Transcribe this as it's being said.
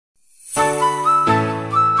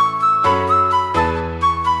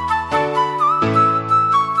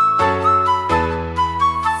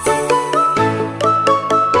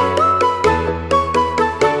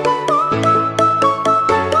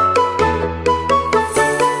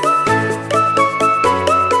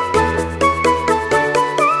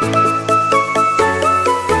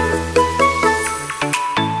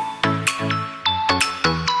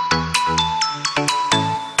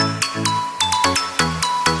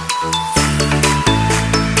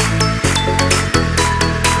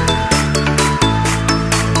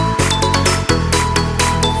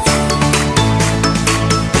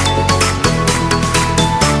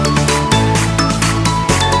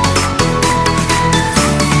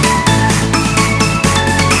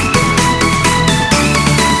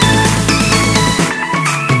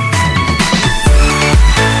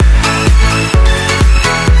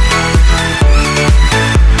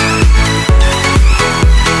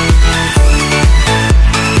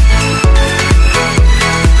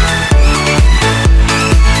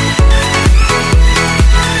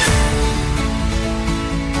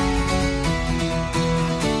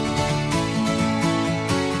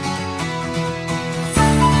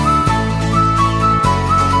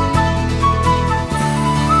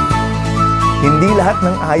Hindi lahat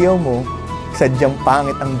ng ayaw mo, sadyang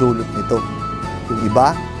pangit ang dulot nito. Yung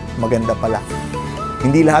iba, maganda pala.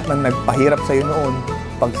 Hindi lahat ng nagpahirap sa'yo noon,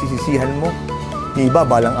 pagsisisihan mo. Yung iba,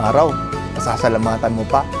 balang araw, masasalamatan mo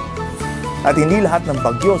pa. At hindi lahat ng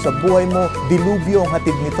bagyo sa buhay mo, dilubyo ang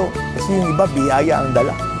hatid nito. Kasi yung iba, biyaya ang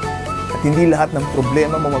dala. At hindi lahat ng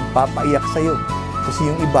problema mo magpapaiyak sa'yo. Kasi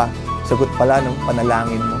yung iba, sagot pala ng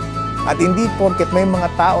panalangin mo. At hindi porket may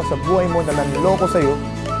mga tao sa buhay mo na nanloko sa'yo,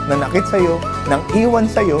 nanakit sa'yo, nang iwan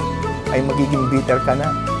sa'yo, ay magiging bitter ka na.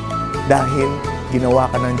 Dahil ginawa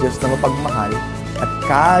ka ng Diyos na mapagmahal at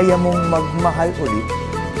kaya mong magmahal ulit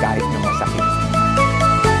kahit na masakit.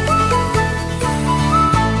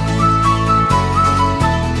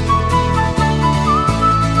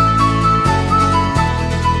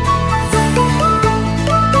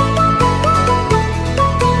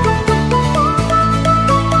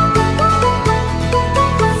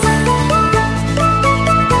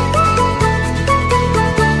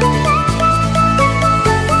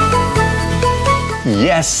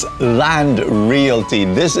 YES Land Realty.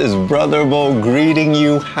 This is Brother Bo greeting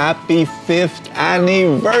you. Happy 5th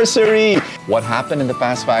anniversary. What happened in the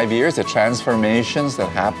past 5 years, the transformations that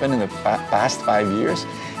happened in the past 5 years,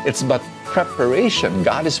 it's but preparation.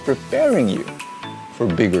 God is preparing you for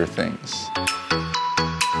bigger things.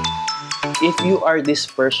 If you are this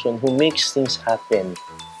person who makes things happen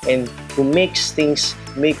and who makes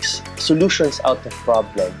solutions out of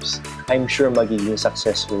problems, I'm sure magiging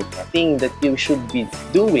successful ka. The thing that you should be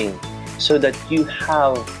doing so that you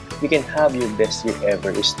can have your best year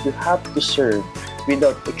ever is to have to serve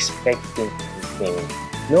without expecting anything.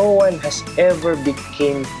 No one has ever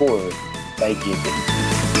became poor by giving.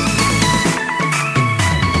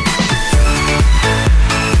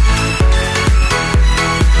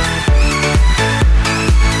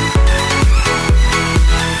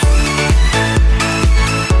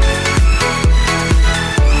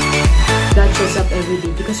 Every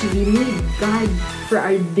day because we need God for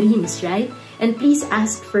our dreams, right? And please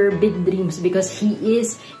ask for big dreams because He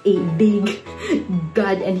is a big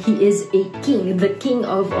God and He is a King, the King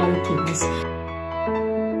of all kings.